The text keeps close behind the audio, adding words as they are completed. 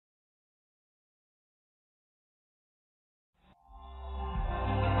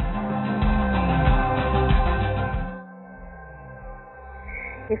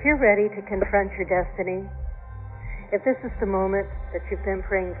If you're ready to confront your destiny, if this is the moment that you've been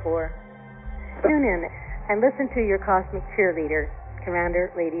praying for, tune in and listen to your cosmic cheerleader, Commander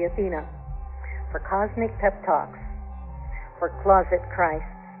Lady Athena, for cosmic pep talks for Closet Christ.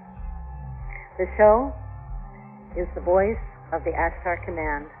 The show is the voice of the Ashtar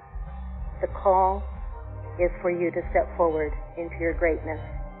Command. The call is for you to step forward into your greatness.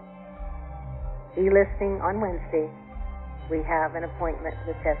 Be listening on Wednesday. We have an appointment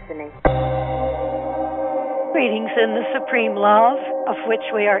with destiny. Greetings in the supreme love of which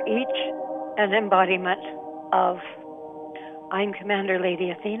we are each an embodiment of. I'm Commander Lady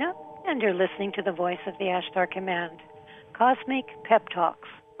Athena, and you're listening to the voice of the Ashtar Command, Cosmic Pep Talks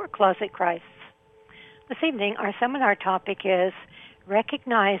for Closet Christs. This evening, our seminar topic is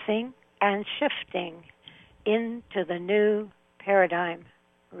recognizing and shifting into the new paradigm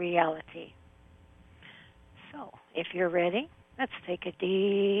reality. So, if you're ready, let's take a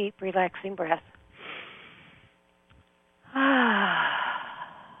deep, relaxing breath.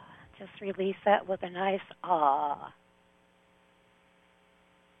 Just release that with a nice ah.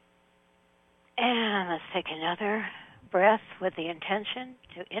 And let's take another breath with the intention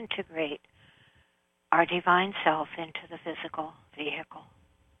to integrate our divine self into the physical vehicle.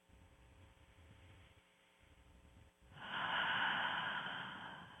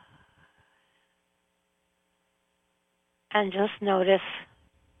 And just notice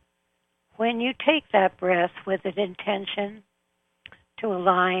when you take that breath with an intention to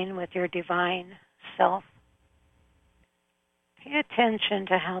align with your divine self, pay attention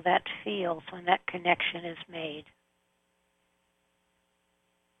to how that feels when that connection is made.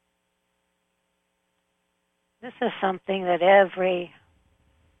 This is something that every,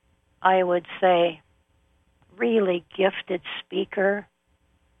 I would say, really gifted speaker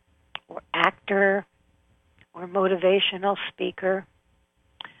or actor or motivational speaker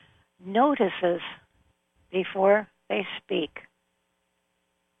notices before they speak.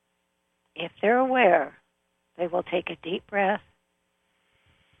 If they're aware, they will take a deep breath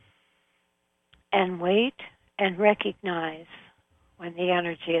and wait and recognize when the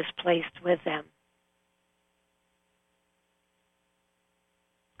energy is placed with them.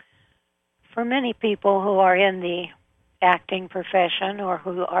 For many people who are in the acting profession or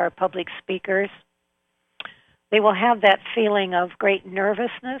who are public speakers, they will have that feeling of great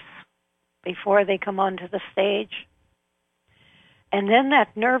nervousness before they come onto the stage. And then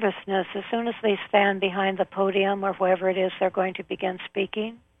that nervousness, as soon as they stand behind the podium or wherever it is they're going to begin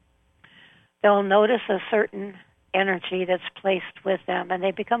speaking, they'll notice a certain energy that's placed with them, and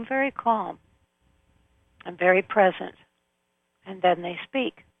they become very calm and very present, and then they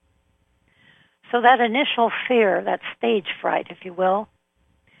speak. So that initial fear, that stage fright, if you will,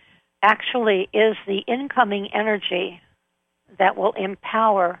 actually is the incoming energy that will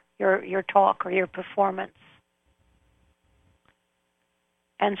empower your talk or your performance.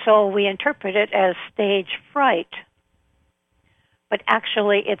 And so we interpret it as stage fright, but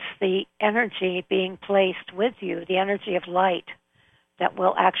actually it's the energy being placed with you, the energy of light, that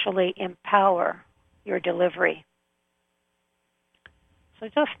will actually empower your delivery. So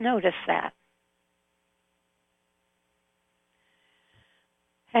just notice that.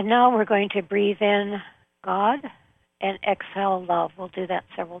 And now we're going to breathe in God and exhale love. We'll do that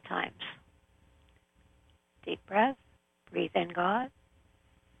several times. Deep breath. Breathe in God.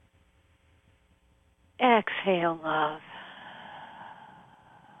 Exhale love.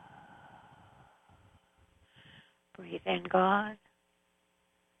 Breathe in God.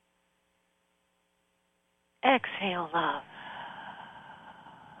 Exhale love.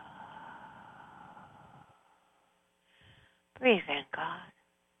 Breathe in God.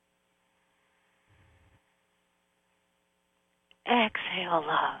 Exhale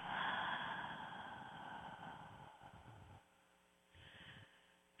love.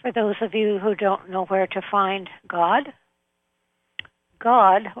 For those of you who don't know where to find God,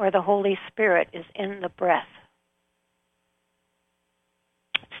 God, or the Holy Spirit, is in the breath.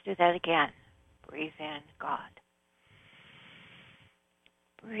 Let's do that again. Breathe in God.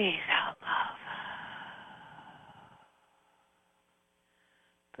 Breathe out love.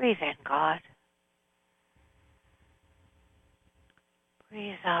 Breathe in God.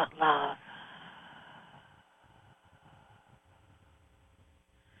 Breathe out love.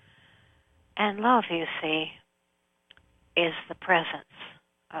 And love, you see, is the presence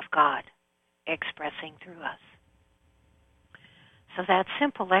of God expressing through us. So that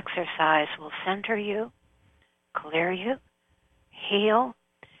simple exercise will center you, clear you, heal,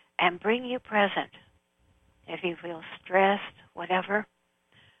 and bring you present. If you feel stressed, whatever,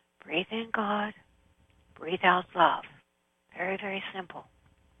 breathe in God, breathe out love. Very, very simple.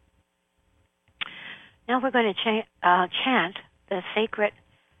 Now we're going to chant the sacred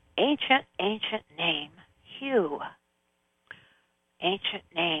ancient name, Hu. Ancient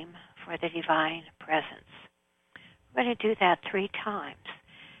name for the divine presence. We're going to do that 3 times,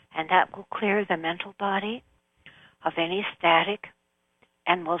 and that will clear the mental body of any static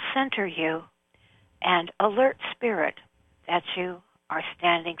and will center you and alert spirit that you are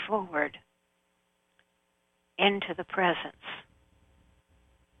standing forward into the presence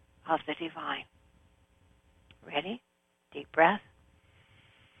of the divine. Ready? Deep breath.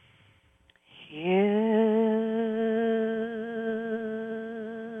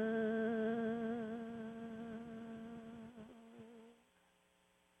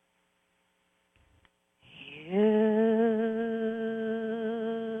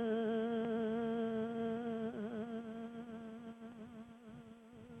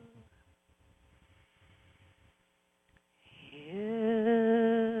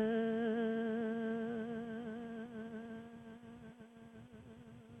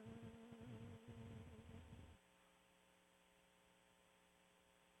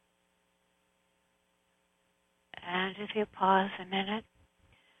 And if you pause a minute,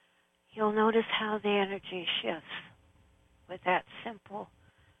 you'll notice how the energy shifts with that simple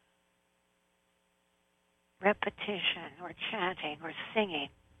repetition or chanting or singing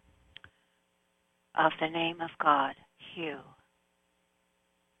of the name of God, Hu.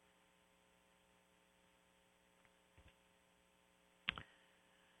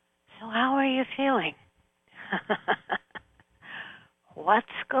 So how are you feeling? What's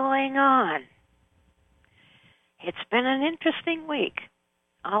going on? It's been an interesting week,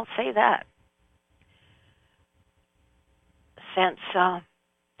 I'll say that. Since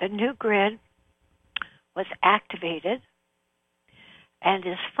the new grid was activated and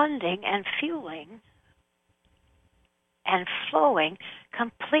is funding and fueling and flowing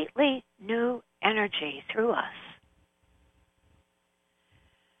completely new energy through us.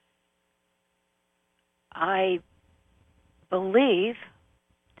 I believe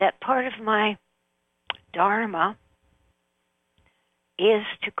that part of my Dharma is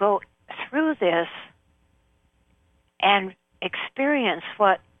to go through this and experience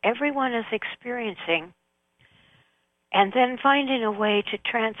what everyone is experiencing and then finding a way to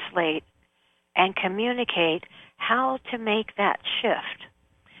translate and communicate how to make that shift,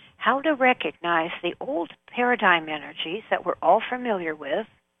 how to recognize the old paradigm energies that we're all familiar with,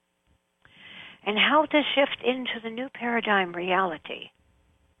 and how to shift into the new paradigm reality.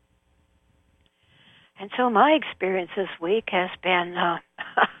 And so my experience this week has been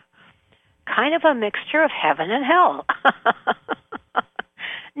kind of a mixture of heaven and hell.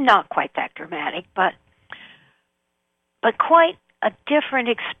 Not quite that dramatic, but quite a different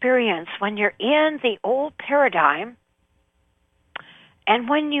experience when you're in the old paradigm and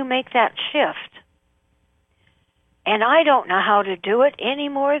when you make that shift. And I don't know how to do it any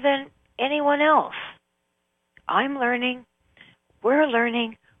more than anyone else. I'm learning, we're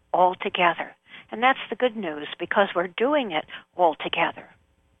learning all together. And that's the good news, because we're doing it all together.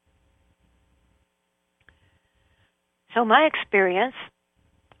 So my experience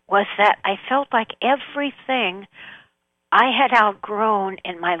was that I felt like everything I had outgrown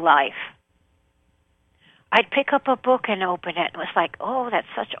in my life. I'd pick up a book and open it, and it was like, oh, that's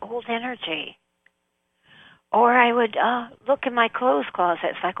such old energy. Or I would look in my clothes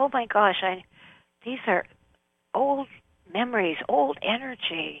closet. It's like, oh my gosh, these are old memories, old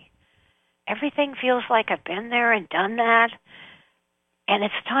energy. Everything feels like I've been there and done that, and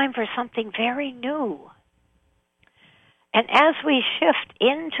it's time for something very new. And as we shift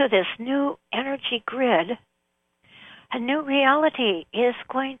into this new energy grid, a new reality is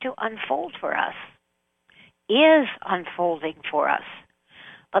going to unfold for us, is unfolding for us.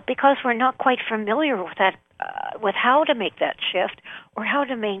 But because we're not quite familiar with that, with how to make that shift or how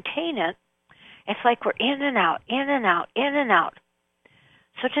to maintain it, it's like we're in and out, in and out, in and out.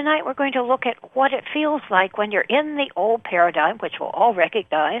 So tonight we're going to look at what it feels like when you're in the old paradigm, which we'll all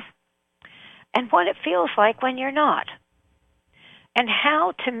recognize, and what it feels like when you're not, and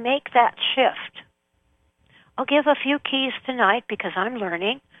how to make that shift. I'll give a few keys tonight because I'm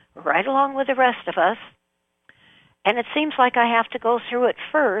learning right along with the rest of us, and it seems like I have to go through it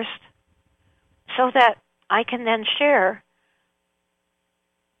first so that I can then share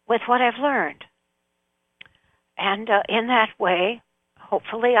with what I've learned. And in that way,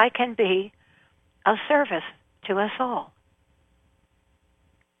 hopefully I can be of service to us all.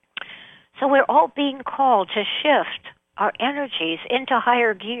 So we're all being called to shift our energies into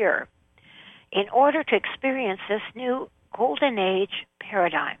higher gear in order to experience this new golden age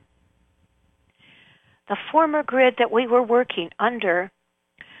paradigm. The former grid that we were working under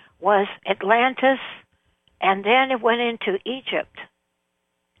was Atlantis, and then it went into Egypt.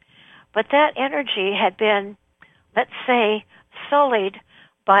 But that energy had been, let's say, sullied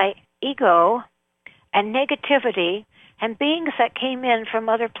by ego and negativity and beings that came in from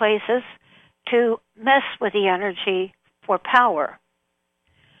other places to mess with the energy for power.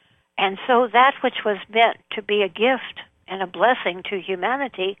 And so that which was meant to be a gift and a blessing to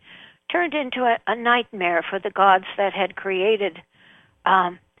humanity turned into a nightmare for the gods that had created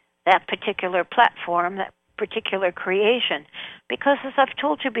that particular platform, that particular creation. Because as I've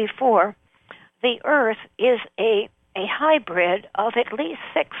told you before, the earth is a hybrid of at least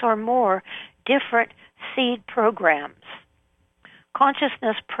 6 or more different seed programs,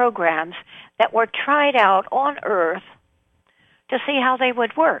 consciousness programs that were tried out on earth to see how they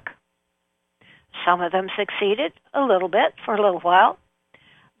would work. Some of them succeeded a little bit for a little while,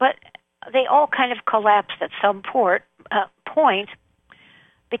 but they all kind of collapsed at some point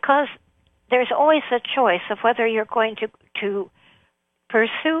because there's always a choice of whether you're going to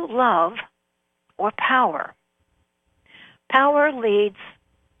pursue love or power. Power leads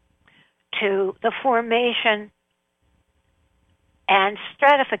to the formation and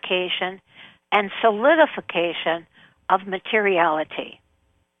stratification and solidification of materiality.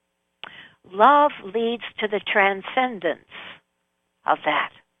 Love leads to the transcendence of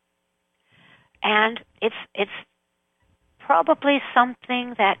that. And it's probably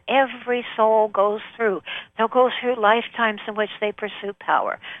something that every soul goes through. They'll go through lifetimes in which they pursue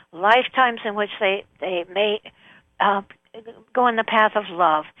power, lifetimes in which they may go in the path of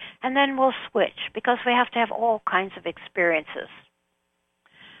love, and then we'll switch because we have to have all kinds of experiences.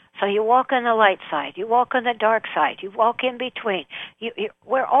 So you walk on the light side, you walk on the dark side, you walk in between.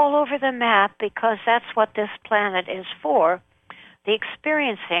 We're all over the map because that's what this planet is for, the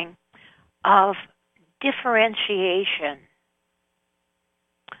experiencing of differentiation.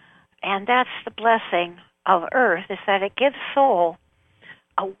 And that's the blessing of Earth, is that it gives soul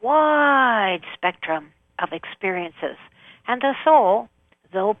a wide spectrum of experiences. And the soul,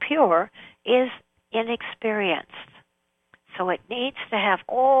 though pure, is inexperienced. So it needs to have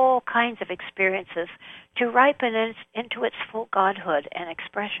all kinds of experiences to ripen into its full godhood and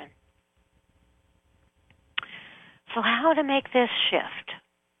expression. So how to make this shift?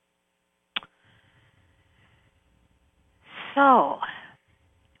 So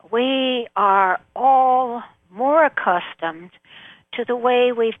we are all more accustomed to the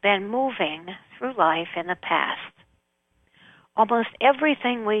way we've been moving through life in the past. Almost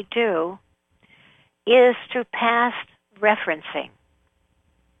everything we do is through past referencing,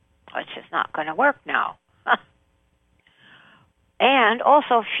 which is not going to work now. And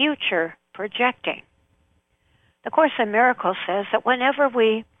also future projecting. The Course in Miracles says that whenever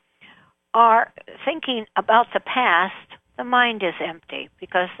we are thinking about the past, the mind is empty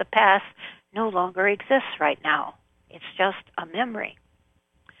because the past no longer exists right now. It's just a memory.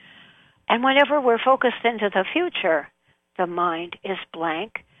 And whenever we're focused into the future, the mind is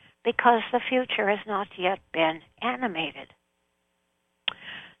blank because the future has not yet been animated.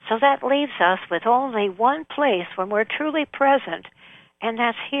 So that leaves us with only one place when we're truly present, and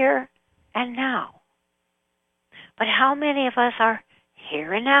that's here and now. But how many of us are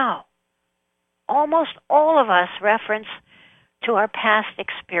here and now? Almost all of us reference to our past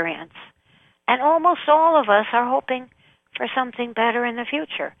experience, and almost all of us are hoping for something better in the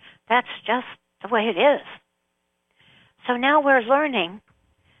future. That's just the way it is. So now we're learning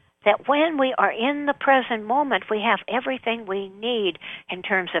that when we are in the present moment, we have everything we need in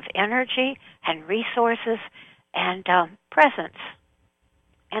terms of energy and resources and presence.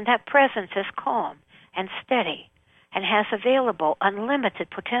 And that presence is calm and steady and has available unlimited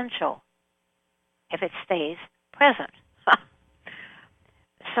potential if it stays present.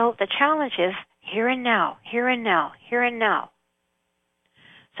 So the challenge is here and now, here and now, here and now.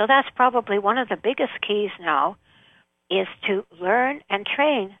 So that's probably one of the biggest keys now, is to learn and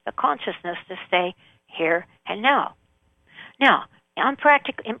train the consciousness to stay here and now. Now,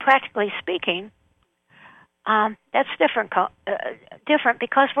 practically speaking, that's different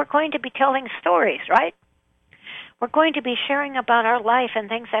because we're going to be telling stories, right? We're going to be sharing about our life and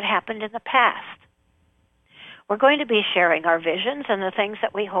things that happened in the past. We're going to be sharing our visions and the things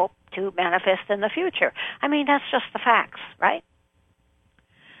that we hope to manifest in the future. I mean, that's just the facts, right?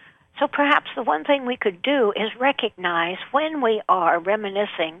 So perhaps the one thing we could do is recognize when we are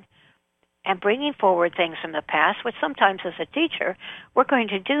reminiscing and bringing forward things from the past, which sometimes as a teacher, we're going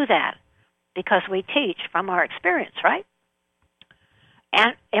to do that because we teach from our experience, right?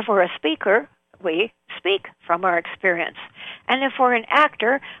 And if we're a speaker, we speak from our experience. And if we're an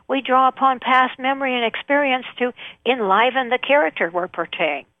actor, we draw upon past memory and experience to enliven the character we're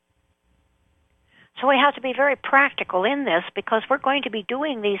portraying. So we have to be very practical in this because we're going to be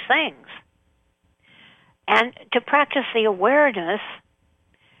doing these things. And to practice the awareness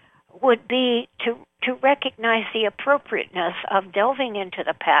would be to recognize the appropriateness of delving into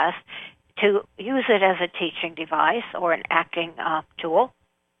the past, to use it as a teaching device or an acting tool.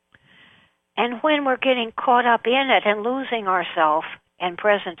 And when we're getting caught up in it and losing ourselves in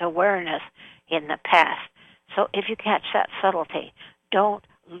present awareness in the past. So if you catch that subtlety, don't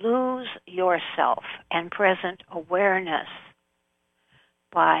lose yourself in present awareness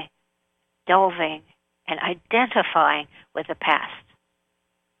by delving and identifying with the past.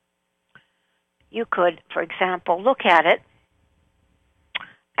 You could, for example, look at it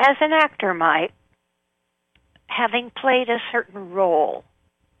as an actor might, having played a certain role.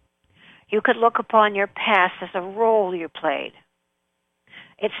 You could look upon your past as a role you played.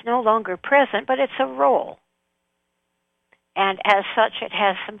 It's no longer present, but it's a role. And as such, it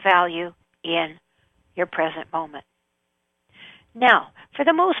has some value in your present moment. Now, for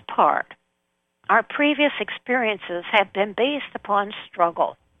the most part, our previous experiences have been based upon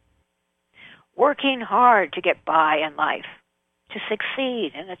struggle, working hard to get by in life, to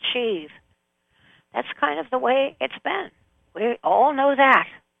succeed and achieve. That's kind of the way it's been. We all know that.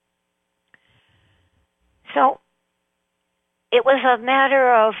 So it was a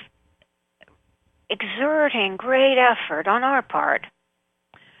matter of exerting great effort on our part,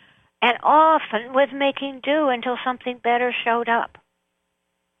 and often with making do until something better showed up.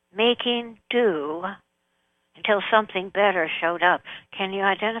 Making do until something better showed up. Can you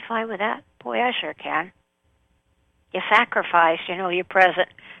identify with that? Boy, I sure can. You sacrificed, your present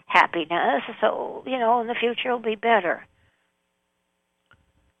happiness, so, in the future it'll be better.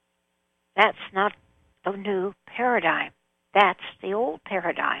 That's not the new paradigm. That's the old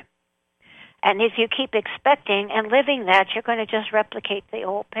paradigm. And if you keep expecting and living that, you're going to just replicate the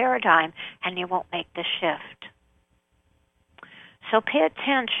old paradigm and you won't make the shift. So pay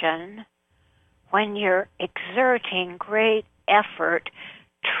attention when you're exerting great effort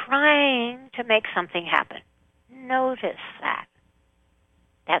trying to make something happen. Notice that.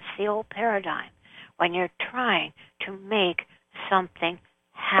 That's the old paradigm. When you're trying to make something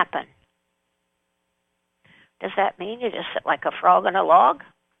happen. Does that mean you just sit like a frog on a log?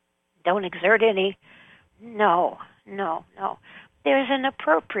 Don't exert any? No. There's an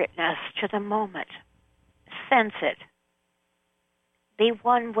appropriateness to the moment. Sense it. Be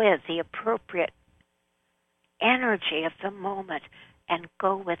one with the appropriate energy of the moment and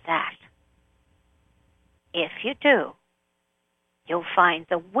go with that. If you do, you'll find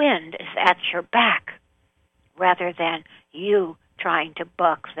the wind is at your back rather than you trying to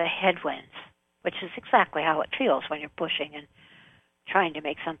buck the headwinds, which is exactly how it feels when you're pushing and trying to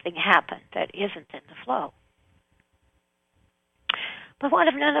make something happen that isn't in the flow. But what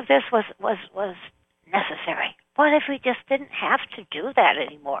if none of this was necessary? What if we just didn't have to do that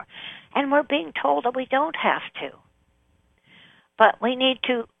anymore? And we're being told that we don't have to. But we need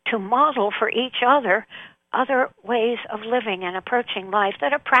to model for each other ways of living and approaching life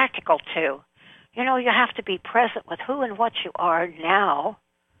that are practical too. You have to be present with who and what you are now,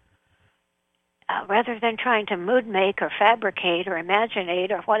 rather than trying to mood make or fabricate or imaginate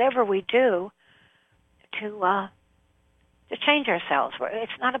or whatever we do to change ourselves.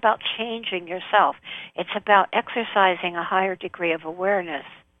 It's not about changing yourself. It's about exercising a higher degree of awareness.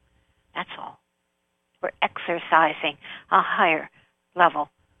 That's all. We're exercising a higher level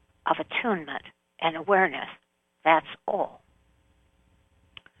of attunement and awareness. That's all.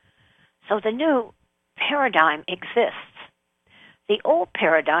 So the new paradigm exists. The old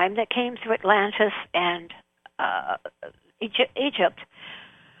paradigm that came through Atlantis and Egypt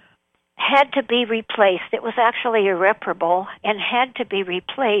had to be replaced. It was actually irreparable and had to be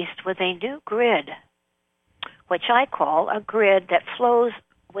replaced with a new grid, which I call a grid that flows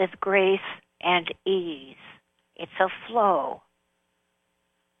with grace and ease. It's a flow,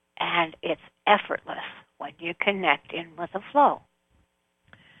 and it's effortless when you connect in with the flow.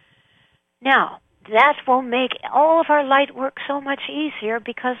 Now, that will make all of our light work so much easier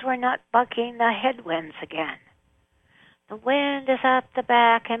because we're not bucking the headwinds again. The wind is at the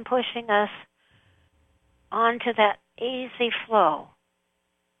back and pushing us onto that easy flow.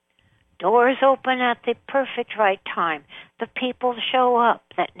 Doors open at the perfect right time. The people show up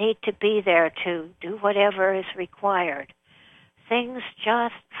that need to be there to do whatever is required. Things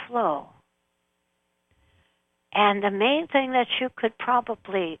just flow. And the main thing that you could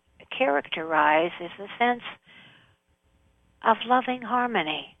probably characterize is a sense of loving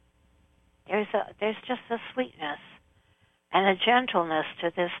harmony. There's just a sweetness and a gentleness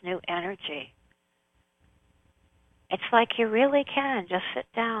to this new energy. It's like you really can just sit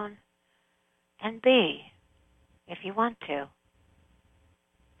down and be if you want to.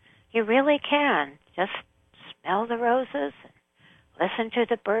 You really can. Just smell the roses, listen to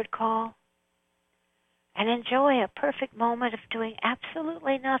the bird call, and enjoy a perfect moment of doing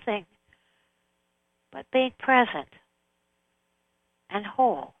absolutely nothing but being present and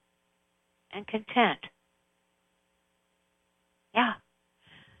whole and content. Yeah,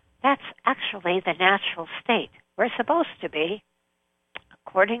 that's actually the natural state we're supposed to be,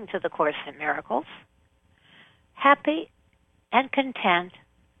 according to the Course in Miracles, happy and content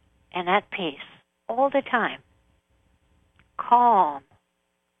and at peace all the time, calm,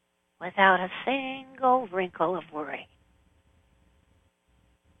 without a single wrinkle of worry.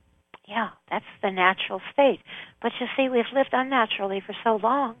 Yeah, that's the natural state. But you see, we've lived unnaturally for so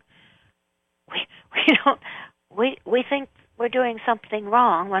long. We think we're doing something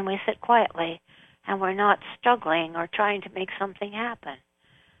wrong when we sit quietly and we're not struggling or trying to make something happen.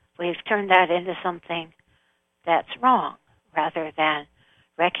 We've turned that into something that's wrong rather than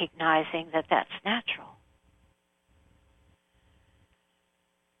recognizing that that's natural.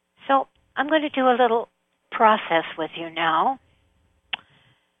 So I'm going to do a little process with you now.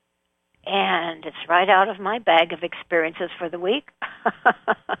 And it's right out of my bag of experiences for the week.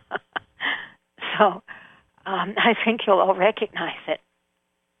 So I think you'll all recognize it.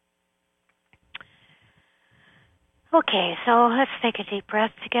 Okay, so let's take a deep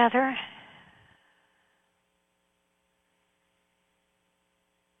breath together.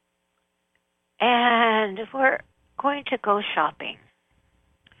 And we're going to go shopping.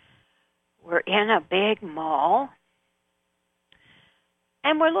 We're in a big mall,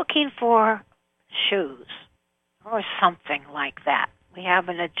 and we're looking for shoes or something like that. We have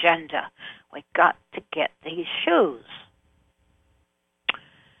an agenda. We got to get these shoes.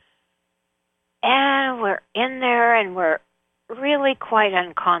 And we're in there, and we're really quite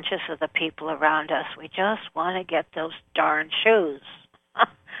unconscious of the people around us. We just want to get those darn shoes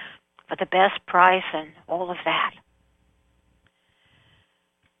for the best price and all of that.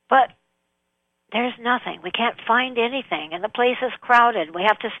 But there's nothing. We can't find anything, and the place is crowded. We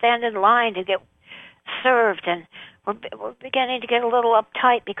have to stand in line to get served, and we're beginning to get a little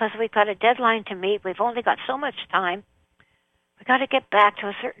uptight because we've got a deadline to meet. We've only got so much time. We got to get back to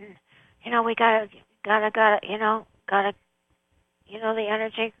a certain, we gotta, the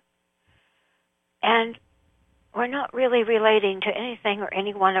energy. And we're not really relating to anything or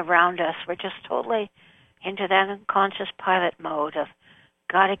anyone around us. We're just totally into that unconscious pilot mode of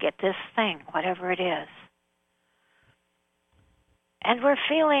got to get this thing, whatever it is. And we're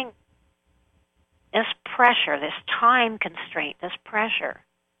feeling this pressure, this time constraint, this pressure.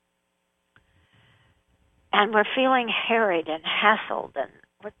 And we're feeling harried and hassled, and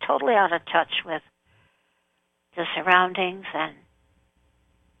we're totally out of touch with the surroundings and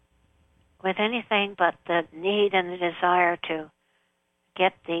with anything but the need and the desire to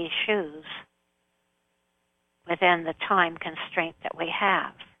get these shoes within the time constraint that we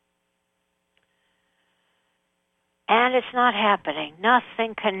have. And it's not happening.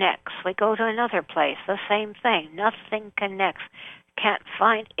 Nothing connects. We go to another place, the same thing. Nothing connects. Can't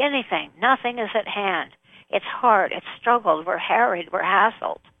find anything. Nothing is at hand. It's hard. It's struggled. We're harried. We're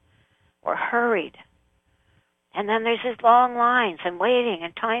hassled. We're hurried. And then there's these long lines and waiting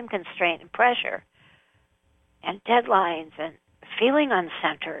and time constraint and pressure and deadlines and feeling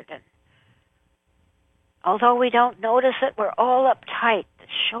uncentered. And although we don't notice it, we're all uptight, the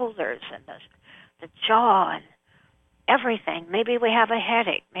shoulders and the jaw and everything. Maybe we have a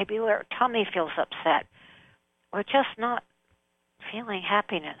headache. Maybe our tummy feels upset. We're just not feeling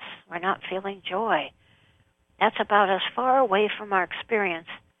happiness. We're not feeling joy. That's about as far away from our experience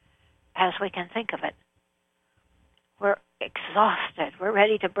as we can think of it. We're exhausted. We're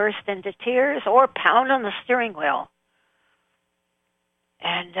ready to burst into tears or pound on the steering wheel.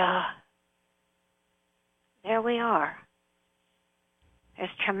 And there we are. There's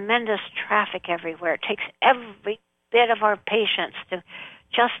tremendous traffic everywhere. It takes every bit of our patience to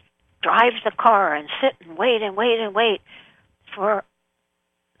just drive the car and sit and wait and wait and wait for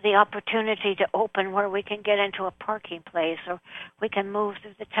the opportunity to open where we can get into a parking place or we can move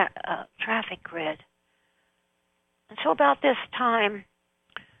through the traffic grid. And so about this time,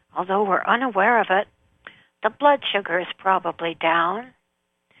 although we're unaware of it, the blood sugar is probably down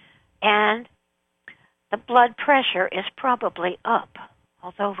and the blood pressure is probably up,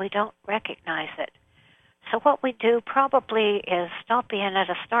 although we don't recognize it. So what we do probably is stop in at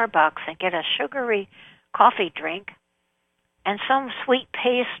a Starbucks and get a sugary coffee drink and some sweet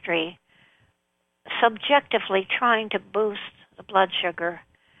pastry, subjectively trying to boost the blood sugar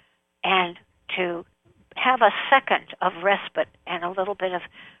and to have a second of respite and a little bit of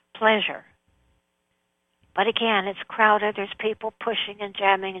pleasure But again, it's crowded. There's people pushing and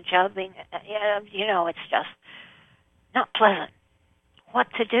jamming and jumping. It's just not pleasant. What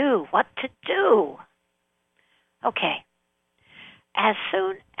to do? What to do? Okay. As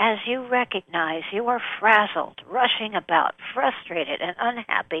soon as you recognize you are frazzled, rushing about, frustrated, and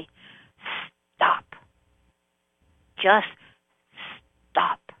unhappy, stop. Just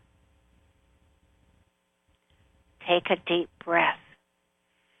stop. Take a deep breath.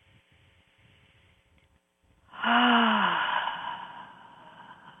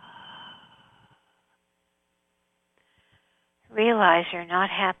 Realize you're not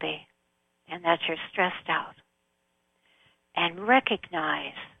happy and that you're stressed out. And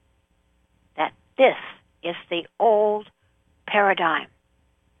recognize that this is the old paradigm.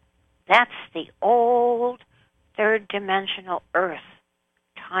 That's the old third-dimensional Earth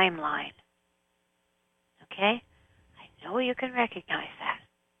timeline. Okay? I know you can recognize that.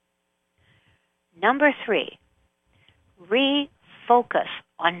 Number 3, refocus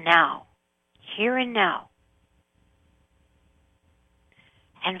on now, here and now,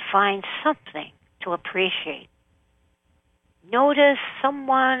 and find something to appreciate. Notice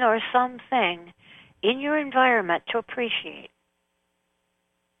someone or something in your environment to appreciate.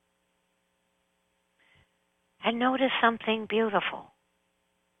 And notice something beautiful.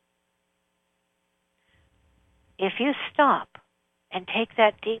 If you stop and take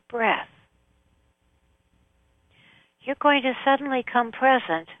that deep breath, you're going to suddenly come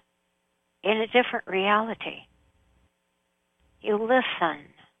present in a different reality. You listen.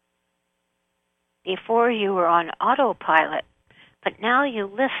 Before you were on autopilot, but now you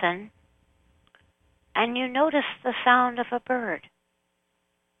listen and you notice the sound of a bird.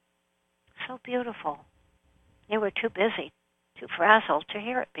 So beautiful. You were too busy, too frazzled to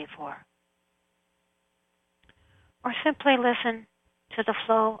hear it before. Or simply listen to the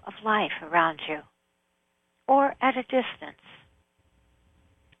flow of life around you, or at a distance.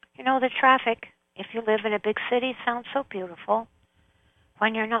 The traffic, if you live in a big city, sounds so beautiful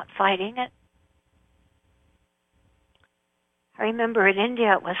when you're not fighting it. I remember in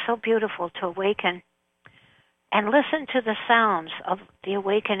India it was so beautiful to awaken and listen to the sounds of the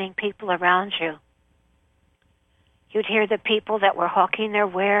awakening people around you. You'd hear the people that were hawking their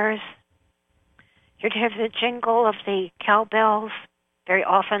wares. You'd hear the jingle of the cowbells. Very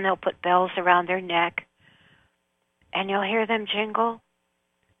often they'll put bells around their neck, and you'll hear them jingle.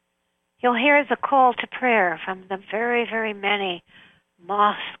 You'll hear the call to prayer from the very, very many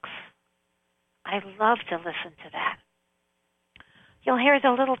mosques. I love to listen to that. You'll hear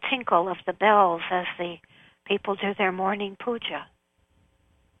the little tinkle of the bells as the people do their morning puja.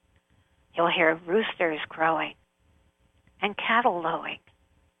 You'll hear roosters crowing and cattle lowing.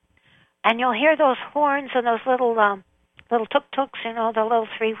 And you'll hear those horns and those little tuk-tuks, the little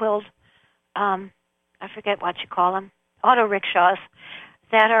three-wheeled, I forget what you call them, auto rickshaws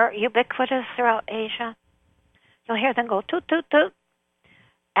that are ubiquitous throughout Asia. You'll hear them go toot-toot-toot.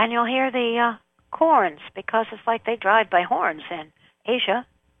 And you'll hear the horns, because it's like they drive by horns in Asia.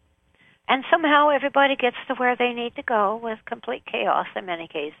 And somehow everybody gets to where they need to go with complete chaos in many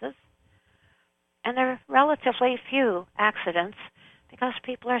cases. And there are relatively few accidents because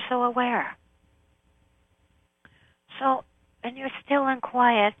people are so aware. So, when you're still and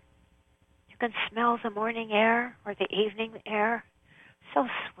quiet, you can smell the morning air or the evening air. So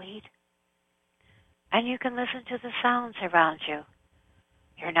sweet. And you can listen to the sounds around you.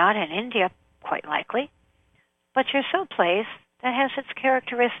 You're not in India, quite likely, but you're someplace that has its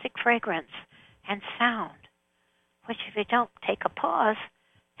characteristic fragrance and sound, which if you don't take a pause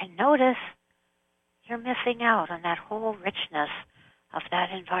and notice, you're missing out on that whole richness of that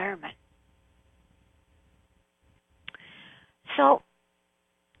environment. So,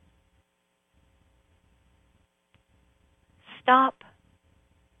 stop,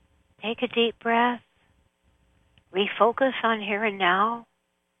 take a deep breath, refocus on here and now,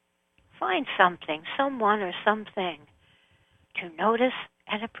 find something, someone or something to notice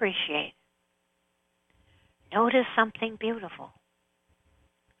and appreciate. Notice something beautiful.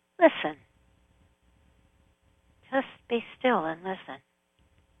 Listen. Just be still and listen.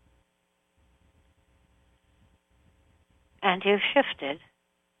 And you've shifted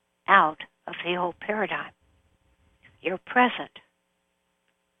out of the old paradigm. You're present.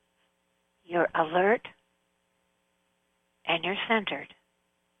 You're alert. And you're centered.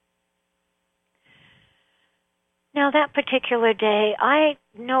 Now, that particular day, I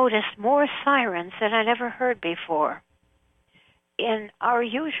noticed more sirens than I'd ever heard before. In our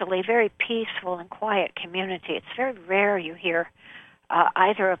usually very peaceful and quiet community, it's very rare you hear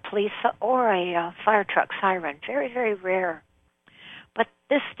either a police or a fire truck siren. Very, very rare. But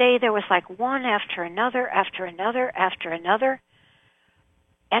this day there was like one after another, after another, after another.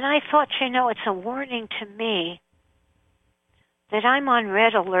 And I thought, it's a warning to me that I'm on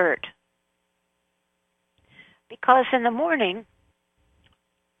red alert. Because in the morning,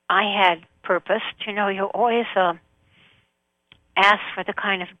 I had purposed, you always ask for the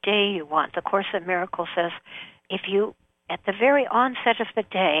kind of day you want. The Course in Miracles says, if you, at the very onset of the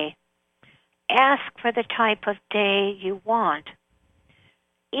day, ask for the type of day you want,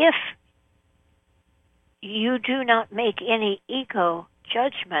 if you do not make any ego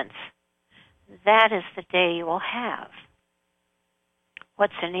judgments, that is the day you will have.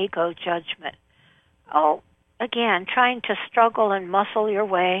 What's an ego judgment? Oh, again, trying to struggle and muscle your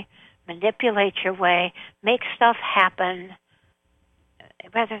way, manipulate your way, make stuff happen,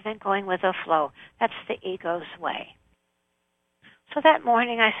 rather than going with the flow. That's the ego's way. So that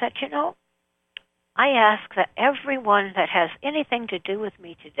morning I said, I ask that everyone that has anything to do with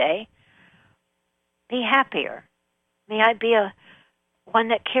me today be happier. May I be one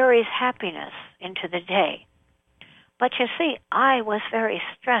that carries happiness into the day. But you see, I was very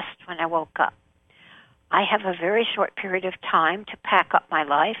stressed when I woke up. I have a very short period of time to pack up my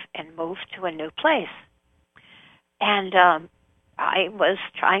life and move to a new place. And I was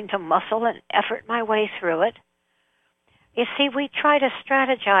trying to muscle and effort my way through it. You see, we try to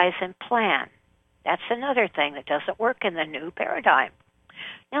strategize and plan. That's another thing that doesn't work in the new paradigm.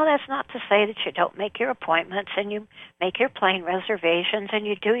 Now, that's not to say that you don't make your appointments and you make your plane reservations and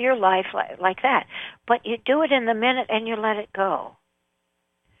you do your life like that. But you do it in the minute and you let it go.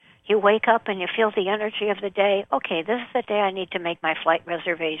 You wake up and you feel the energy of the day. Okay, this is the day I need to make my flight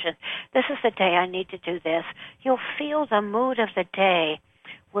reservation. This is the day I need to do this. You'll feel the mood of the day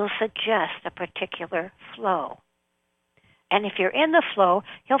will suggest a particular flow. And if you're in the flow,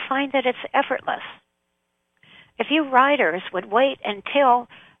 you'll find that it's effortless. If you writers would wait until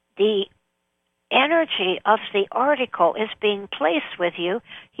the energy of the article is being placed with you,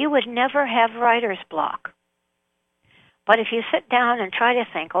 you would never have writer's block. But if you sit down and try to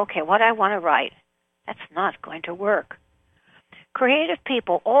think, okay, what I want to write, that's not going to work. Creative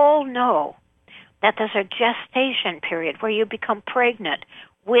people all know that there's a gestation period where you become pregnant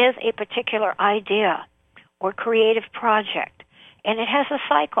with a particular idea or creative project, and it has a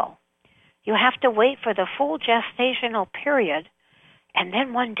cycle. You have to wait for the full gestational period, and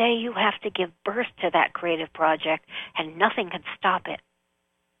then one day you have to give birth to that creative project, and nothing can stop it.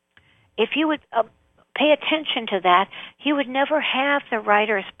 If you would pay attention to that, you would never have the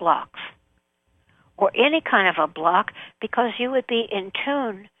writer's blocks or any kind of a block, because you would be in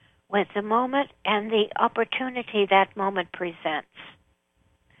tune with the moment and the opportunity that moment presents.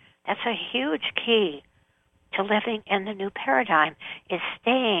 That's a huge key to living in the new paradigm, is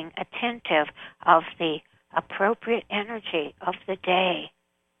staying attentive of the appropriate energy of the day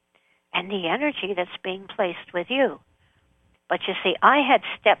and the energy that's being placed with you. But you see, I had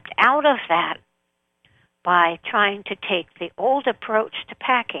stepped out of that by trying to take the old approach to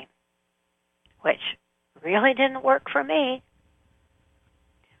packing, which really didn't work for me.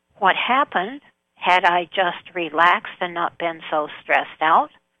 What happened, had I just relaxed and not been so stressed out,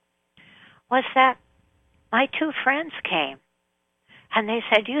 was that my two friends came, and they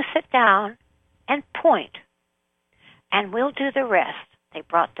said, you sit down and point, and we'll do the rest. They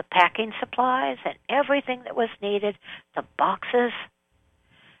brought the packing supplies and everything that was needed, the boxes,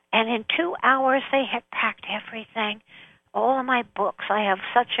 and in 2 hours they had packed everything. All of my books, I have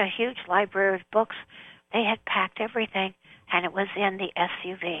such a huge library of books, they had packed everything, and it was in the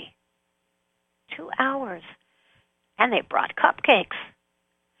SUV. 2 hours. And they brought cupcakes.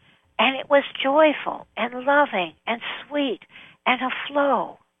 And it was joyful and loving and sweet and a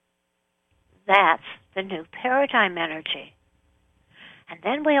flow. That's the new paradigm energy. And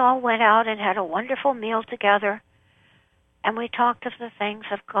then we all went out and had a wonderful meal together, and we talked of the things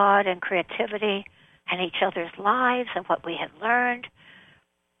of God and creativity and each other's lives and what we had learned.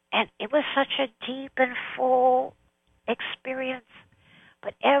 And it was such a deep and full experience.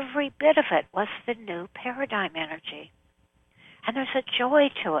 But every bit of it was the new paradigm energy. And there's a joy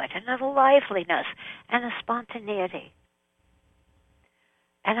to it, and a liveliness, and a spontaneity.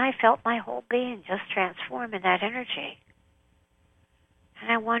 And I felt my whole being just transform in that energy.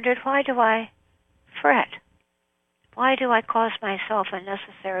 And I wondered, why do I fret? Why do I cause myself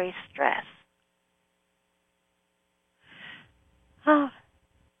unnecessary stress? Oh,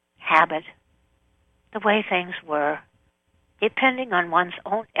 habit, the way things were, depending on one's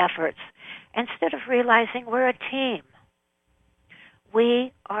own efforts, instead of realizing we're a team.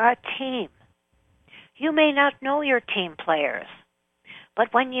 We are a team. You may not know your team players,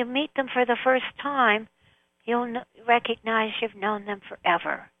 but when you meet them for the first time, You'll recognize you've known them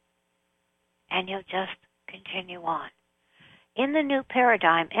forever, and you'll just continue on. In the new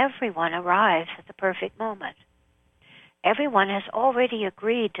paradigm, everyone arrives at the perfect moment. Everyone has already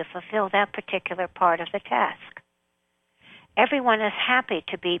agreed to fulfill that particular part of the task. Everyone is happy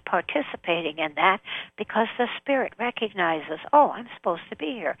to be participating in that because the Spirit recognizes, oh, I'm supposed to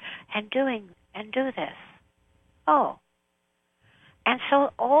be here and do this. Oh. And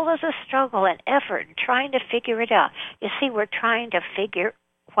so all of the struggle and effort and trying to figure it out, you see, we're trying to figure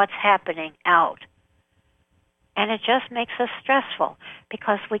what's happening out. And it just makes us stressful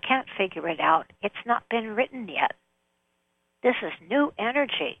because we can't figure it out. It's not been written yet. This is new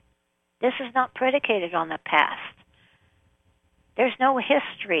energy. This is not predicated on the past. There's no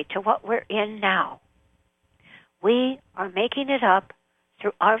history to what we're in now. We are making it up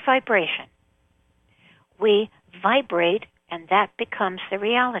through our vibration. We vibrate, and that becomes the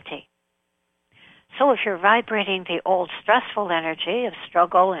reality. So if you're vibrating the old stressful energy of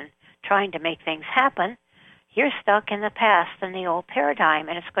struggle and trying to make things happen, you're stuck in the past and the old paradigm,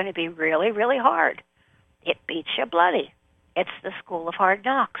 and it's going to be really, really hard. It beats you bloody. It's the school of hard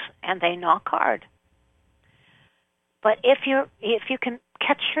knocks, and they knock hard. But if you can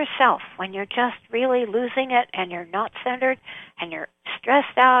catch yourself when you're just really losing it and you're not centered and you're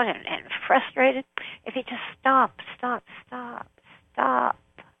stressed out and frustrated, if you just stop.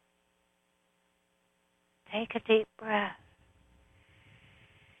 Take a deep breath.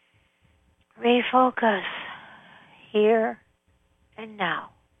 Refocus here and now.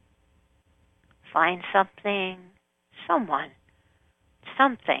 Find something, someone,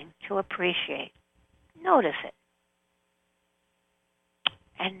 something to appreciate. Notice it.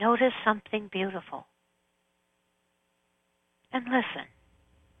 And notice something beautiful. And listen.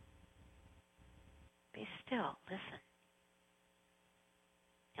 Be still. Listen.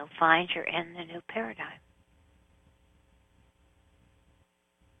 You'll find you're in the new paradigm.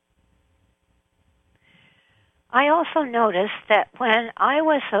 I also noticed that when I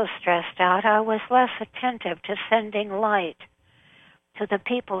was so stressed out, I was less attentive to sending light to the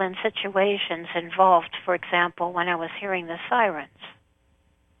people and situations involved, for example, when I was hearing the sirens.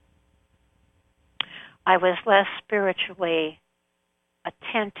 I was less spiritually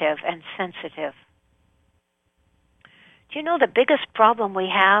attentive and sensitive. Do you know the biggest problem we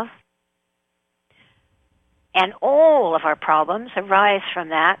have? And all of our problems arise from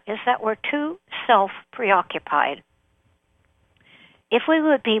that, is that we're too self-preoccupied. If we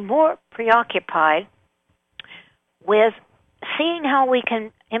would be more preoccupied with seeing how we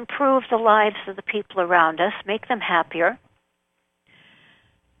can improve the lives of the people around us, make them happier,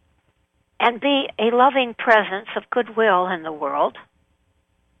 and be a loving presence of goodwill in the world,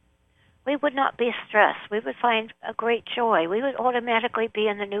 we would not be stressed. We would find a great joy. We would automatically be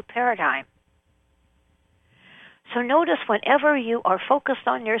in the new paradigm. So notice whenever you are focused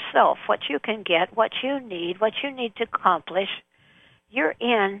on yourself, what you can get, what you need to accomplish, you're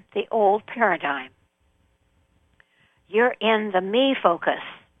in the old paradigm. You're in the me focus.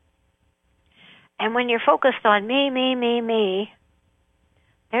 And when you're focused on me,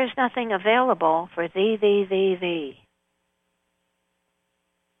 there's nothing available for thee.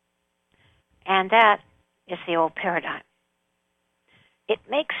 And that is the old paradigm. It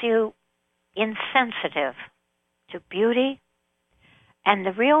makes you insensitive to beauty and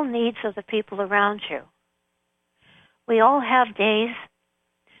the real needs of the people around you. We all have days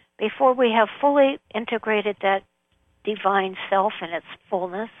before we have fully integrated that divine self in its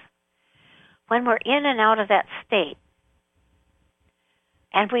fullness, when we're in and out of that state.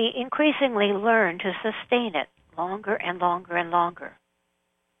 And we increasingly learn to sustain it longer and longer and longer.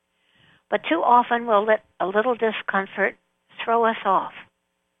 But too often we'll let a little discomfort throw us off.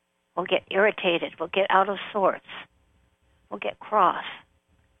 We'll get irritated. We'll get out of sorts. We'll get cross.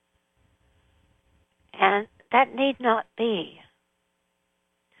 And that need not be.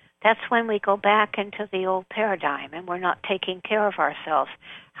 That's when we go back into the old paradigm and we're not taking care of ourselves.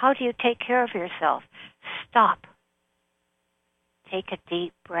 How do you take care of yourself? Stop. Take a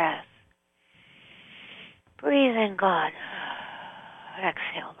deep breath. Breathe in, God.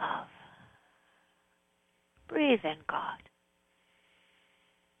 Exhale, love. Breathe in, God.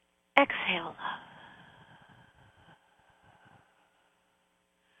 Exhale, love.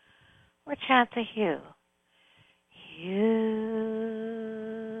 Or chant the hue.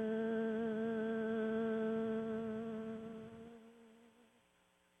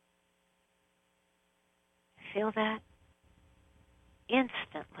 Feel that?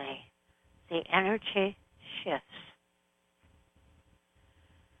 Instantly, the energy shifts.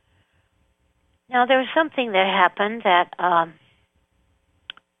 Now, there was something that happened that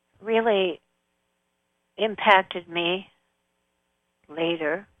really impacted me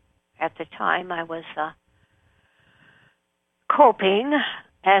later. At the time, I was coping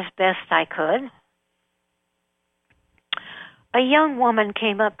as best I could. A young woman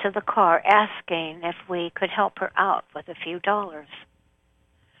came up to the car asking if we could help her out with a few dollars.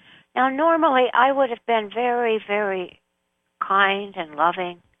 Now, normally, I would have been very, very kind and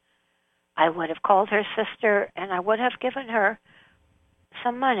loving. I would have called her sister, and I would have given her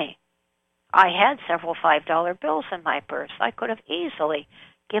some money. I had several $5 bills in my purse. I could have easily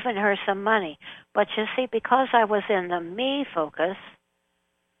given her some money. But you see, because I was in the me focus,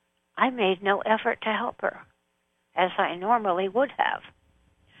 I made no effort to help her, as I normally would have.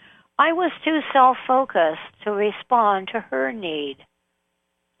 I was too self-focused to respond to her need.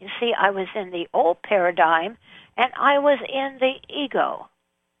 You see, I was in the old paradigm, and I was in the ego.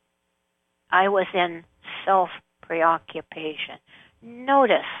 I was in self-preoccupation.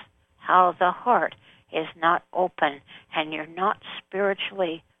 Notice how the heart is not open, and you're not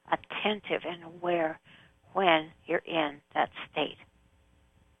spiritually attentive and aware when you're in that state.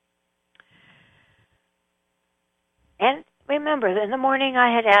 And remember, in the morning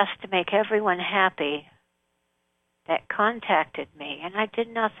I had asked to make everyone happy that contacted me, and I did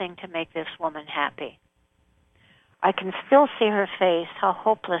nothing to make this woman happy. I can still see her face, how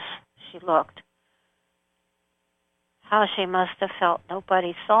hopeless she looked, how she must have felt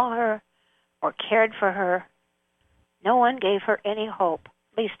nobody saw her or cared for her. No one gave her any hope.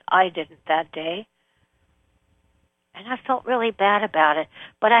 At least I didn't that day. And I felt really bad about it.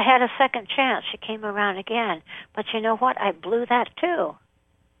 But I had a second chance. She came around again. But you know what? I blew that too.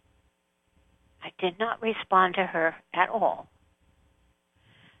 I did not respond to her at all.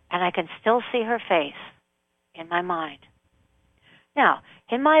 And I can still see her face in my mind. Now,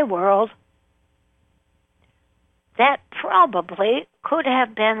 in my world, that probably could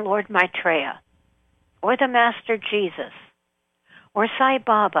have been Lord Maitreya, or the Master Jesus, or Sai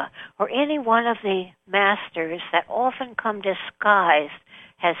Baba, or any one of the masters that often come disguised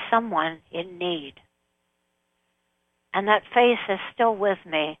as someone in need. And that face is still with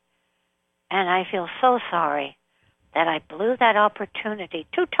me, and I feel so sorry that I blew that opportunity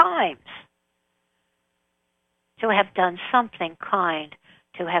 2 times to have done something kind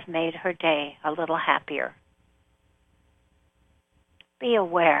to have made her day a little happier. Be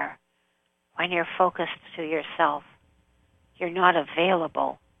aware when you're focused to yourself. You're not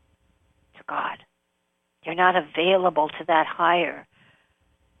available to God. You're not available to that higher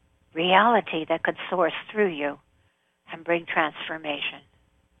reality that could source through you and bring transformation.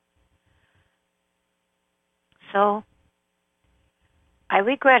 So, I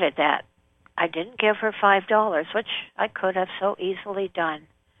regretted that. I didn't give her $5, which I could have so easily done,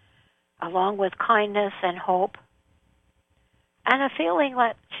 along with kindness and hope, and a feeling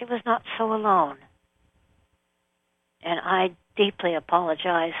that she was not so alone. And I deeply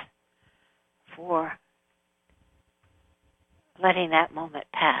apologize for letting that moment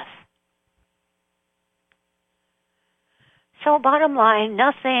pass. So bottom line,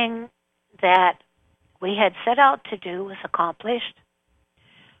 nothing that we had set out to do was accomplished.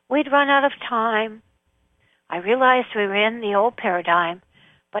 We'd run out of time. I realized we were in the old paradigm,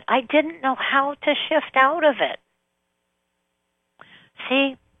 but I didn't know how to shift out of it.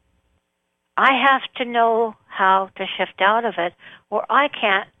 See, I have to know how to shift out of it, or I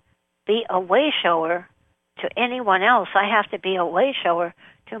can't be a way shower to anyone else. I have to be a way shower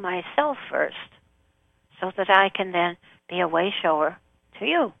to myself first, so that I can then be a way shower to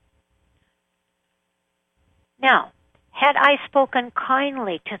you. Now, had I spoken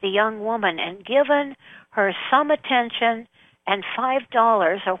kindly to the young woman and given her some attention and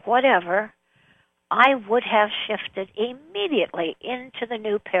 $5 or whatever, I would have shifted immediately into the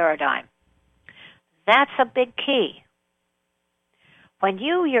new paradigm. That's a big key. When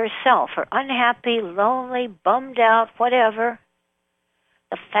you yourself are unhappy, lonely, bummed out, whatever,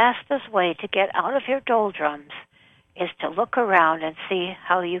 the fastest way to get out of your doldrums is to look around and see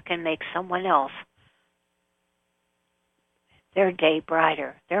how you can make someone else their day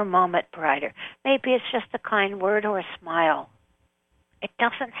brighter, their moment brighter. Maybe it's just a kind word or a smile. It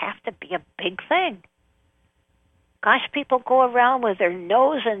doesn't have to be a big thing. Gosh, people go around with their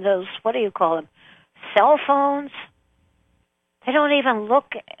nose in those, what do you call them, cell phones. They don't even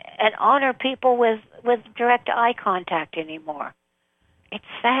look and honor people with direct eye contact anymore. It's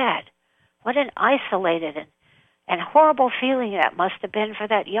sad. What an isolated and horrible feeling that must have been for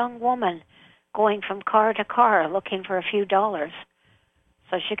that young woman going from car to car looking for a few dollars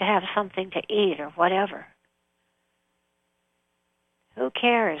so she could have something to eat or whatever. Who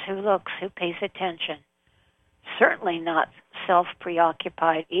cares? Who looks? Who pays attention? Certainly not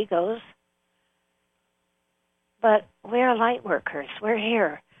self-preoccupied egos. But we're light workers. We're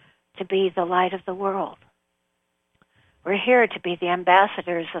here to be the light of the world. We're here to be the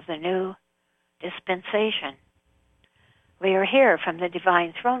ambassadors of the new dispensation. We are here from the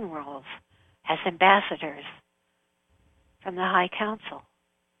divine throne worlds as ambassadors from the High Council.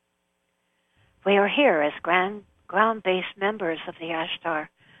 We are here as ground-based members of the Ashtar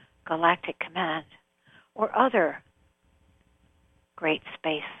Galactic Command or other great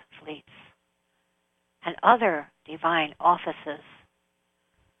space fleets and other divine offices.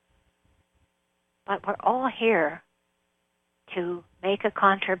 But we're all here to make a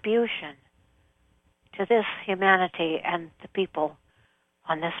contribution to this humanity and the people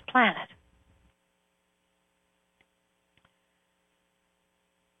on this planet.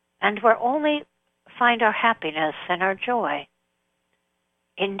 And we'll only find our happiness and our joy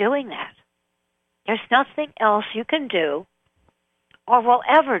in doing that. There's nothing else you can do or will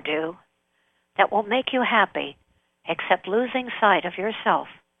ever do that will make you happy except losing sight of yourself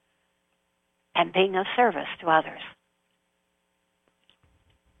and being of service to others.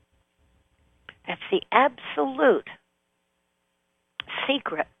 That's the absolute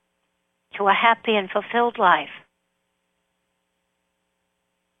secret to a happy and fulfilled life,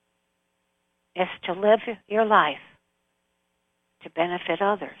 is to live your life to benefit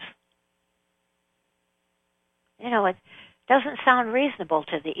others. You know, it doesn't sound reasonable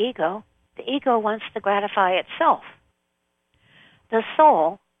to the ego. The ego wants to gratify itself. The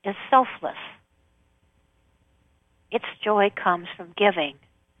soul is selfless. Its joy comes from giving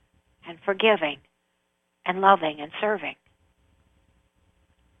and forgiving and loving and serving.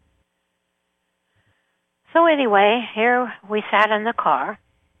 So anyway, here we sat in the car,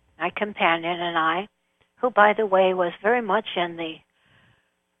 my companion and I, who, by the way, was very much in the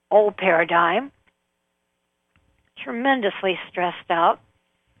old paradigm, tremendously stressed out,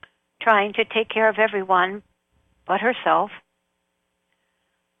 trying to take care of everyone but herself.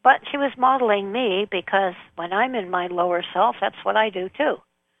 But she was modeling me because when I'm in my lower self, that's what I do too.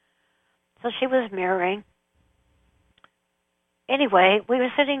 So she was mirroring. Anyway, we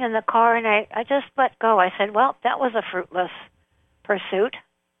were sitting in the car and I just let go. I said, well, that was a fruitless pursuit.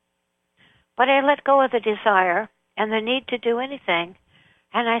 But I let go of the desire and the need to do anything.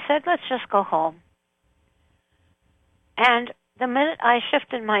 And I said, let's just go home. And the minute I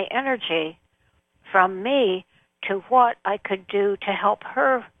shifted my energy from me to what I could do to help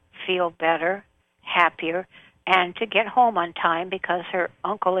her feel better, happier, and to get home on time because her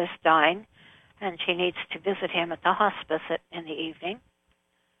uncle is dying and she needs to visit him at the hospice in the evening.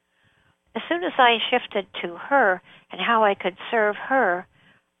 As soon as I shifted to her and how I could serve her,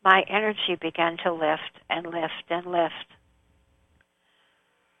 my energy began to lift and lift and lift.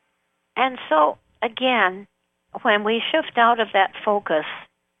 And so, again, when we shift out of that focus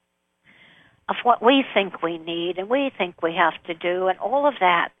of what we think we need and we think we have to do and all of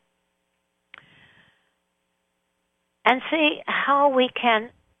that, and see how we can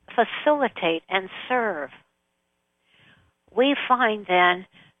facilitate and serve, we find then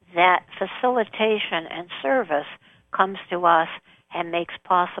that facilitation and service comes to us and makes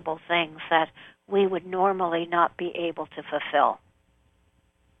possible things that we would normally not be able to fulfill.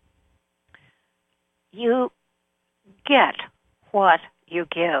 You get what you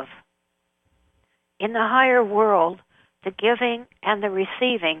give. In the higher world, the giving and the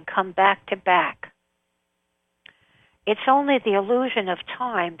receiving come back to back. It's only the illusion of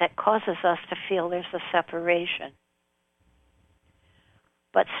time that causes us to feel there's a separation.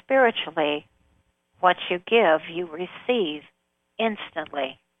 But spiritually, what you give, you receive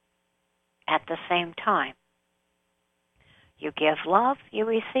instantly at the same time. You give love, you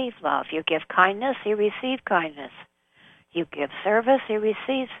receive love. You give kindness, you receive kindness. You give service, you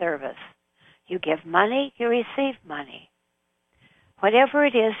receive service. You give money, you receive money. Whatever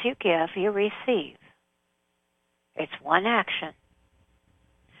it is you give, you receive. It's one action.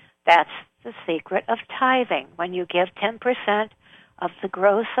 That's the secret of tithing. When you give 10% of the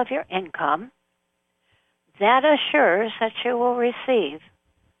gross of your income, that assures that you will receive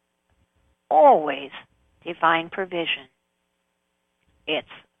always divine provision. It's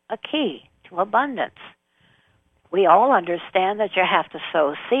a key to abundance. We all understand that you have to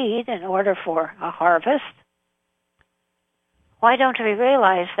sow seed in order for a harvest. Why don't we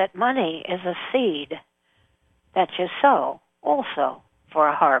realize that money is a seed that you sow also for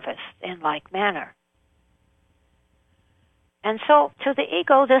a harvest in like manner? And so to the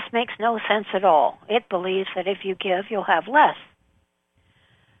ego, this makes no sense at all. It believes that if you give, you'll have less.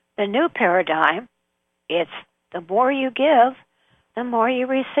 The new paradigm, it's the more you give, the more you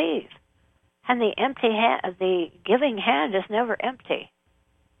receive. And the giving hand is never empty.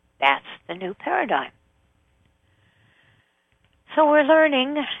 That's the new paradigm. So we're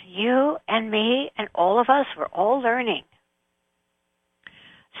learning, you and me and all of us, we're all learning.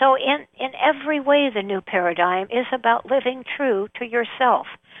 So in every way, the new paradigm is about living true to yourself,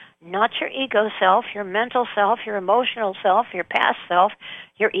 not your ego self, your mental self, your emotional self, your past self,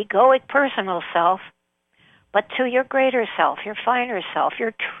 your egoic personal self, but to your greater self, your finer self,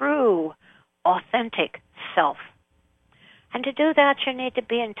 your true, authentic self. And to do that, you need to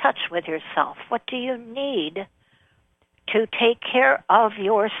be in touch with yourself. What do you need to take care of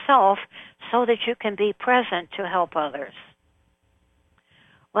yourself so that you can be present to help others?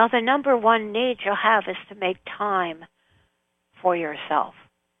 Well, the number one need you'll have is to make time for yourself.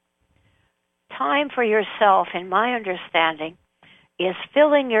 Time for yourself, in my understanding, is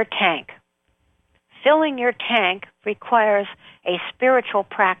filling your tank. Filling your tank requires a spiritual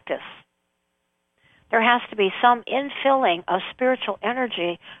practice. There has to be some infilling of spiritual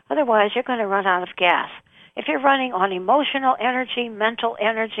energy, otherwise you're going to run out of gas. If you're running on emotional energy, mental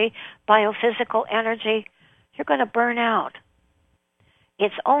energy, biophysical energy, you're going to burn out.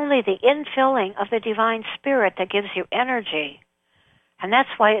 It's only the infilling of the divine spirit that gives you energy. And that's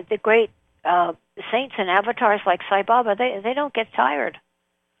why the great saints and avatars like Sai Baba, they don't get tired.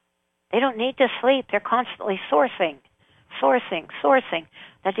 They don't need to sleep. They're constantly sourcing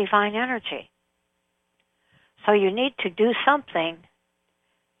the divine energy. So you need to do something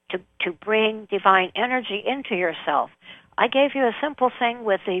to bring divine energy into yourself. I gave you a simple thing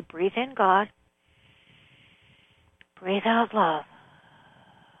with the breathe in God, breathe out love.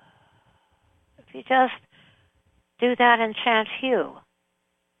 If you just do that and chant Hugh,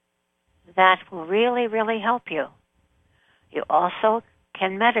 that will really, really help you. You also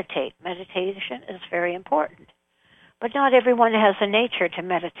can meditate. Meditation is very important. But not everyone has a nature to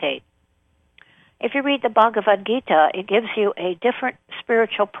meditate. If you read the Bhagavad Gita, it gives you a different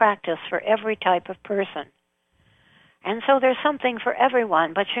spiritual practice for every type of person. And so there's something for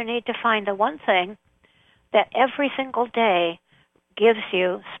everyone, but you need to find the one thing that every single day gives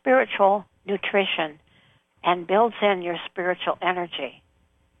you spiritual nutrition and builds in your spiritual energy.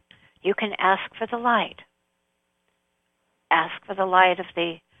 You can ask for the light. Ask for the light of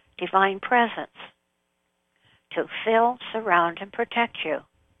the divine presence to fill, surround, and protect you,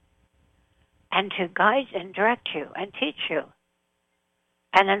 and to guide and direct you and teach you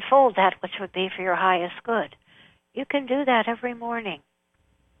and unfold that which would be for your highest good. You can do that every morning.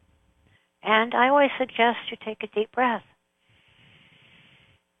 And I always suggest you take a deep breath,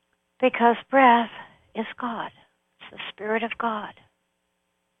 because breath is God. It's the Spirit of God.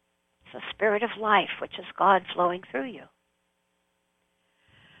 It's the Spirit of life, which is God flowing through you.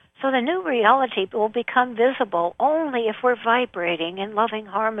 So the new reality will become visible only if we're vibrating in loving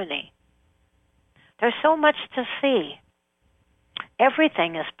harmony. There's so much to see.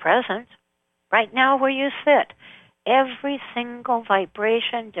 Everything is present. Right now where you sit, every single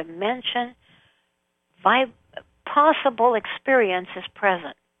vibration, dimension, possible experience is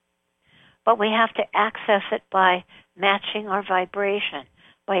present. But we have to access it by matching our vibration,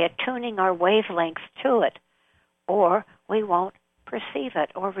 by attuning our wavelengths to it, or we won't perceive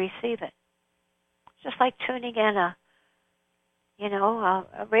it or receive it. Just like tuning in a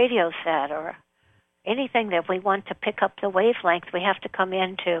radio set or anything that we want to pick up the wavelength, we have to come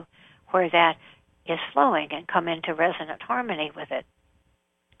into where that is flowing and come into resonant harmony with it.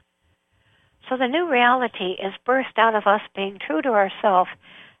 So the new reality is birthed out of us being true to ourselves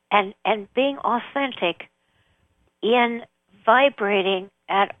and being authentic in vibrating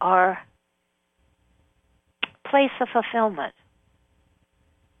at our place of fulfillment.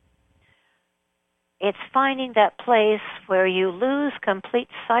 It's finding that place where you lose complete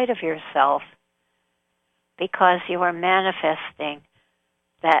sight of yourself because you are manifesting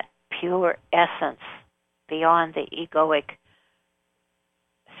that pure essence beyond the egoic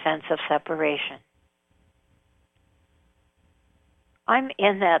sense of separation. I'm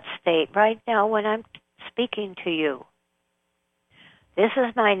in that state right now when I'm speaking to you. This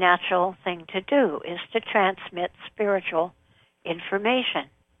is my natural thing to do, is to transmit spiritual information.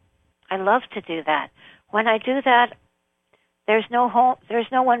 I love to do that. When I do that, there's no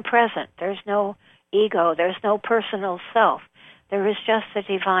one present. There's no ego. There's no personal self. There is just the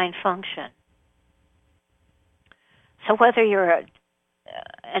divine function. So whether you're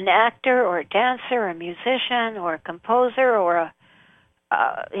an actor or a dancer or a musician or a composer or a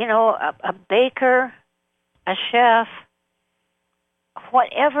baker, a chef,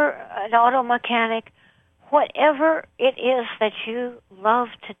 whatever, an auto mechanic, whatever it is that you love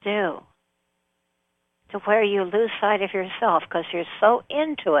to do, to where you lose sight of yourself because you're so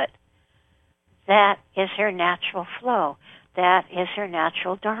into it, that is your natural flow. That is your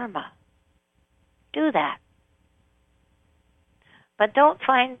natural dharma. Do that. But don't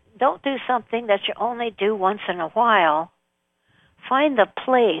do something that you only do once in a while. Find the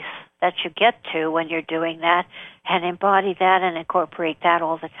place that you get to when you're doing that and embody that and incorporate that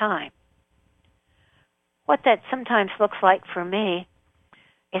all the time. What that sometimes looks like for me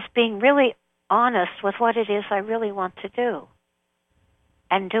is being really honest with what it is I really want to do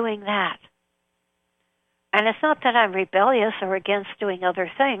and doing that. And it's not that I'm rebellious or against doing other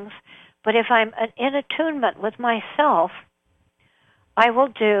things, but if I'm in attunement with myself, I will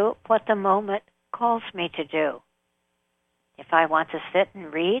do what the moment calls me to do. If I want to sit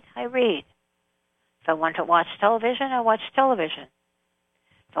and read, I read. If I want to watch television, I watch television.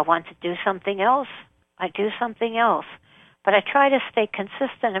 If I want to do something else, I do something else. But I try to stay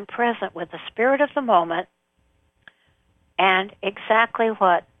consistent and present with the spirit of the moment and exactly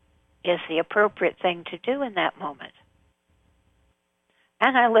what is the appropriate thing to do in that moment.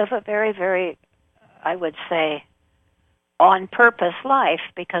 And I live a very, very, I would say, on-purpose life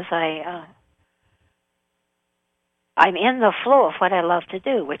because I'm in the flow of what I love to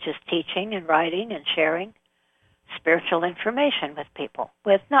do, which is teaching and writing and sharing spiritual information with people,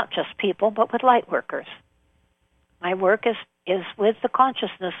 with not just people, but with light workers. My work is with the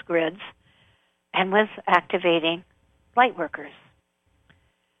consciousness grids and with activating light workers.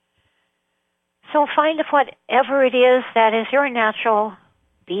 So find whatever it is that is your natural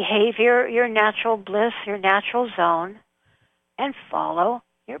behavior, your natural bliss, your natural zone, and follow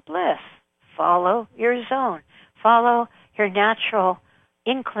your bliss. Follow your zone. Follow your natural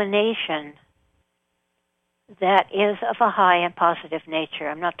inclination that is of a high and positive nature.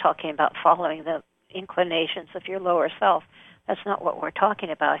 I'm not talking about following the inclinations of your lower self. That's not what we're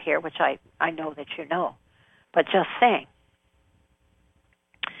talking about here, which I know that you know. But just saying.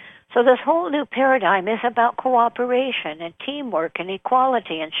 So this whole new paradigm is about cooperation and teamwork and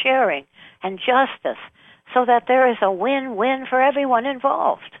equality and sharing and justice so that there is a win-win for everyone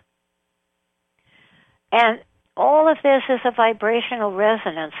involved. And all of this is a vibrational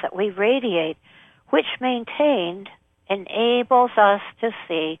resonance that we radiate, which maintained enables us to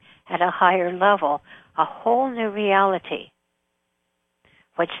see at a higher level a whole new reality,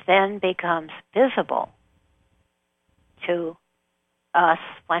 which then becomes visible to us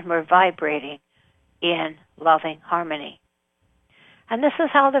when we're vibrating in loving harmony. And this is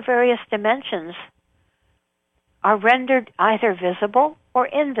how the various dimensions are rendered either visible or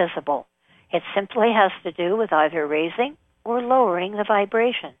invisible. It simply has to do with either raising or lowering the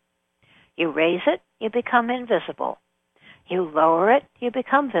vibration. You raise it, you become invisible. You lower it, you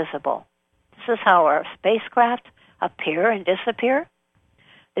become visible. This is how our spacecraft appear and disappear.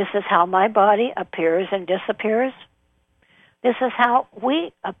 This is how my body appears and disappears. This is how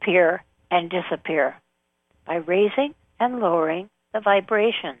we appear and disappear, by raising and lowering the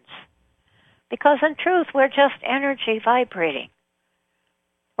vibrations. Because in truth, we're just energy vibrating.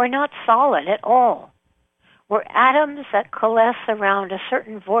 We're not solid at all. We're atoms that coalesce around a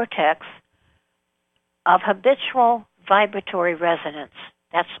certain vortex of habitual vibratory resonance.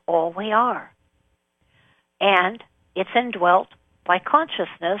 That's all we are. And it's indwelt by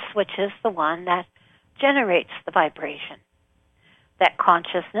consciousness, which is the one that generates the vibration. That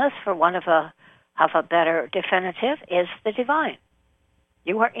consciousness, for one of a better definitive, is the divine.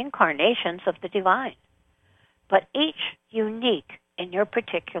 You are incarnations of the divine, but each unique in your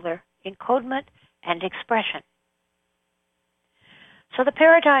particular encodement and expression. So the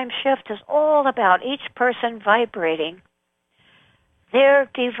paradigm shift is all about each person vibrating their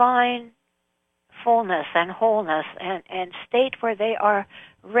divine fullness and wholeness and state where they are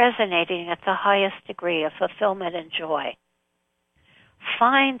resonating at the highest degree of fulfillment and joy.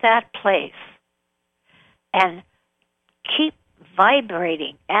 Find that place and keep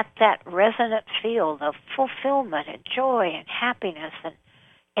vibrating at that resonant field of fulfillment and joy and happiness and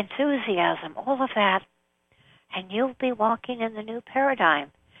enthusiasm, all of that, and you'll be walking in the new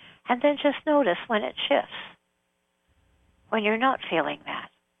paradigm. And then just notice when it shifts, when you're not feeling that.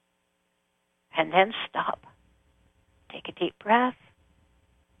 And then stop. Take a deep breath.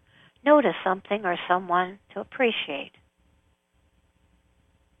 Notice something or someone to appreciate.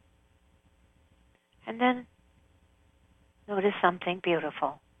 And then notice something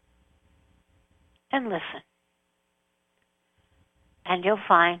beautiful. And listen. And you'll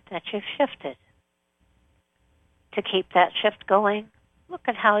find that you've shifted. To keep that shift going, look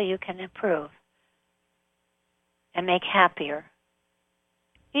at how you can improve and make happier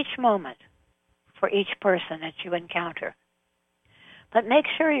each moment for each person that you encounter. But make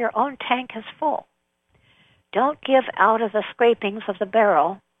sure your own tank is full. Don't give out of the scrapings of the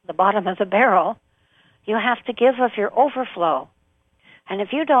barrel, the bottom of the barrel. You have to give of your overflow. And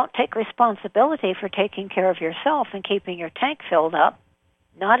if you don't take responsibility for taking care of yourself and keeping your tank filled up,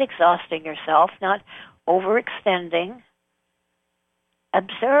 not exhausting yourself, not overextending,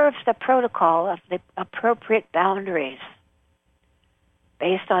 observe the protocol of the appropriate boundaries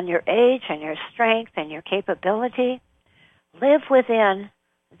based on your age and your strength and your capability. Live within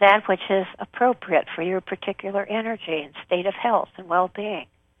that which is appropriate for your particular energy and state of health and well-being.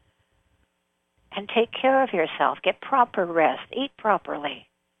 And take care of yourself. Get proper rest. Eat properly.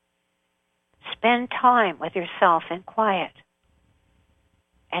 Spend time with yourself in quiet.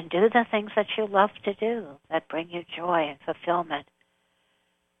 And do the things that you love to do that bring you joy and fulfillment.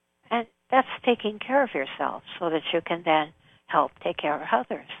 And that's taking care of yourself so that you can then help take care of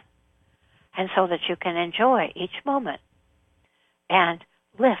others. And so that you can enjoy each moment and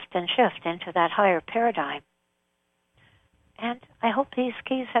lift and shift into that higher paradigm. And I hope these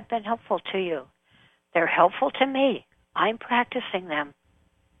keys have been helpful to you. They're helpful to me. I'm practicing them.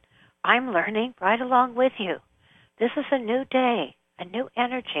 I'm learning right along with you. This is a new day, a new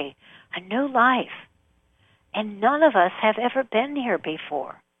energy, a new life. And none of us have ever been here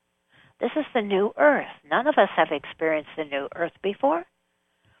before. This is the new earth. None of us have experienced the new earth before.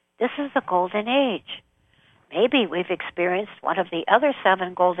 This is the golden age. Maybe we've experienced one of the other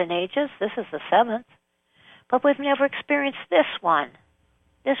 7 golden ages. This is the 7th. But we've never experienced this one.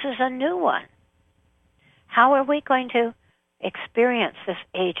 This is a new one. How are we going to experience this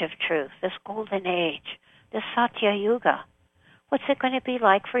age of truth, this golden age, this Satya Yuga? What's it going to be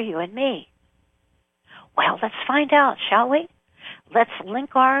like for you and me? Well, let's find out, shall we? Let's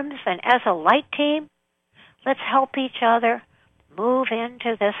link arms, and as a light team, let's help each other move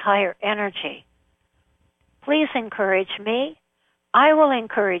into this higher energy. Please encourage me. I will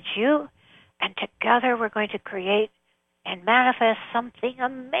encourage you, and together we're going to create and manifest something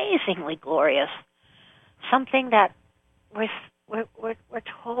amazingly glorious, something that we're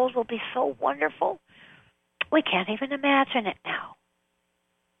told will be so wonderful, we can't even imagine it now.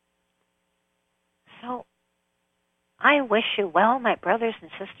 So I wish you well, my brothers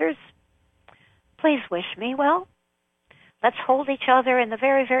and sisters. Please wish me well. Let's hold each other in the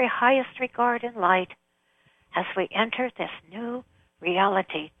very, very highest regard and light as we enter this new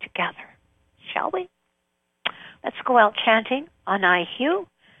reality together. Shall we? Let's go out chanting Anai Hu,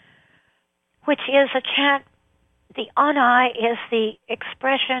 which is a chant. The Anai is the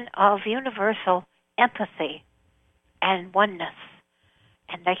expression of universal empathy and oneness.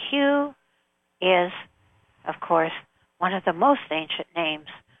 And the Hu is, of course, one of the most ancient names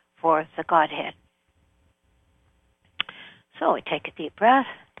for the Godhead. So we take a deep breath.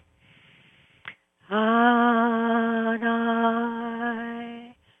 Anai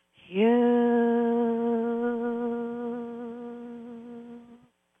Hu.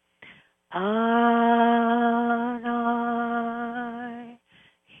 Anai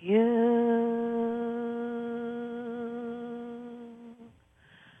Hu.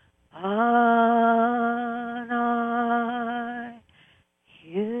 Anai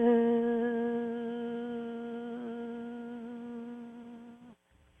Hu.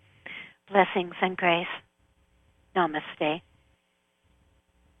 Blessings and grace. Namaste.